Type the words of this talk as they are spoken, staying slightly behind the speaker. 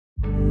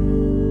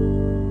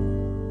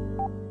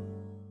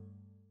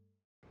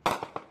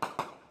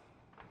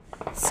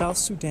South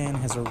Sudan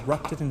has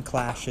erupted in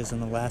clashes in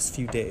the last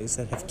few days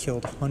that have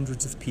killed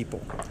hundreds of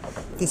people.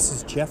 This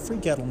is Jeffrey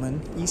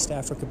Gettleman, East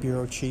Africa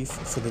Bureau Chief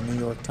for the New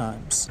York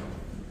Times.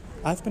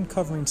 I've been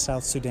covering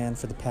South Sudan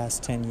for the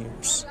past 10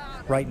 years.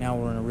 Right now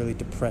we're in a really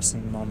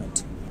depressing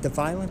moment. The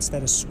violence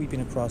that is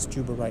sweeping across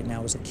Juba right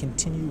now is a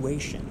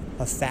continuation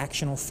of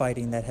factional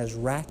fighting that has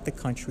racked the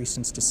country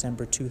since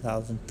December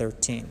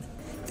 2013.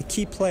 The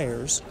key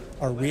players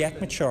are Riek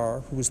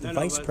Machar, who is the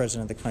vice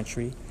president of the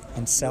country,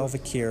 and Salva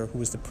Kiir,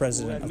 who is the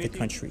president of the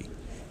country.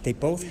 They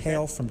both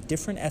hail from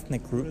different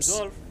ethnic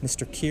groups.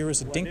 Mr. Kiir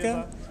is a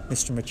Dinka,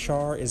 Mr.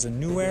 Machar is a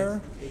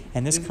Nuer,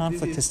 and this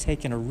conflict has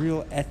taken a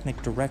real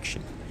ethnic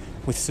direction,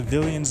 with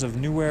civilians of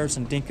Nuers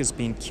and Dinkas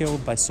being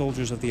killed by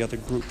soldiers of the other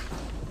group.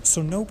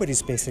 So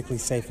nobody's basically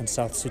safe in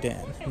South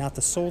Sudan. Not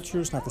the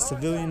soldiers, not the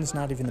civilians,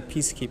 not even the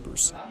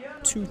peacekeepers.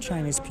 2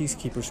 Chinese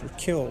peacekeepers were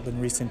killed in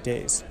recent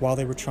days while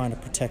they were trying to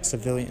protect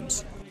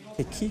civilians.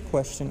 The key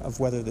question of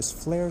whether this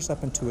flares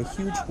up into a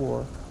huge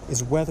war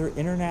is whether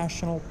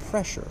international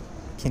pressure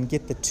can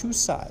get the 2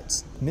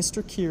 sides,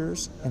 Mr.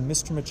 Kiir's and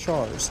Mr.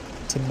 Machar's,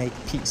 to make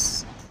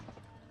peace.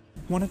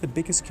 One of the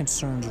biggest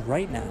concerns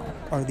right now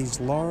are these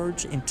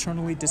large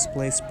internally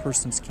displaced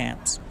persons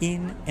camps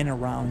in and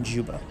around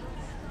Juba.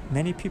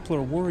 Many people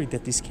are worried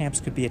that these camps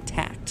could be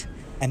attacked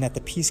and that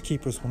the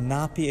peacekeepers will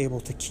not be able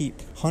to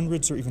keep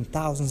hundreds or even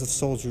thousands of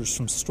soldiers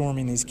from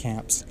storming these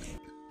camps.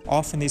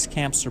 Often these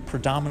camps are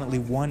predominantly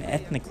one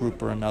ethnic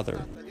group or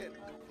another.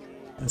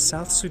 In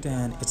South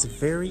Sudan, it's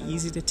very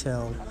easy to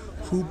tell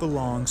who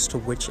belongs to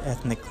which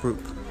ethnic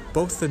group.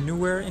 Both the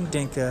Nuer and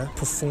Dinka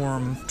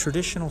perform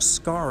traditional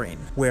scarring,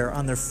 where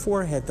on their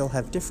forehead they'll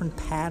have different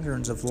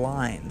patterns of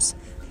lines.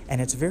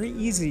 And it's very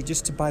easy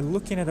just by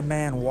looking at a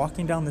man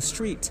walking down the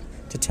street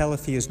to tell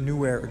if he is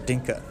Nuer or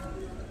Dinka.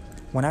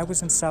 When I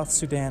was in South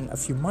Sudan a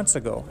few months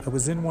ago, I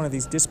was in one of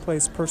these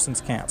displaced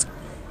persons camps,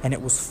 and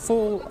it was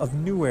full of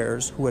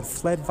Nuers who had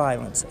fled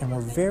violence and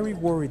were very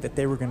worried that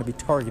they were going to be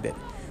targeted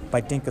by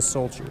Dinka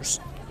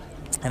soldiers.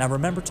 And I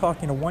remember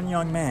talking to one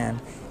young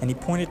man, and he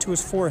pointed to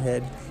his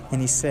forehead,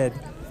 and he said,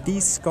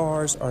 "These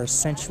scars are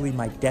essentially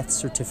my death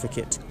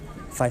certificate.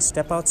 If I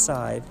step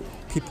outside,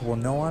 people will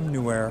know I'm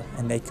Nuer,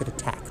 and they could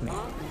attack me."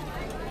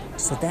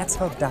 So that's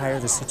how dire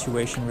the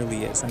situation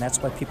really is, and that's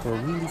why people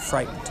are really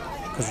frightened,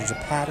 because there's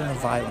a pattern of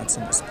violence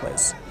in this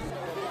place.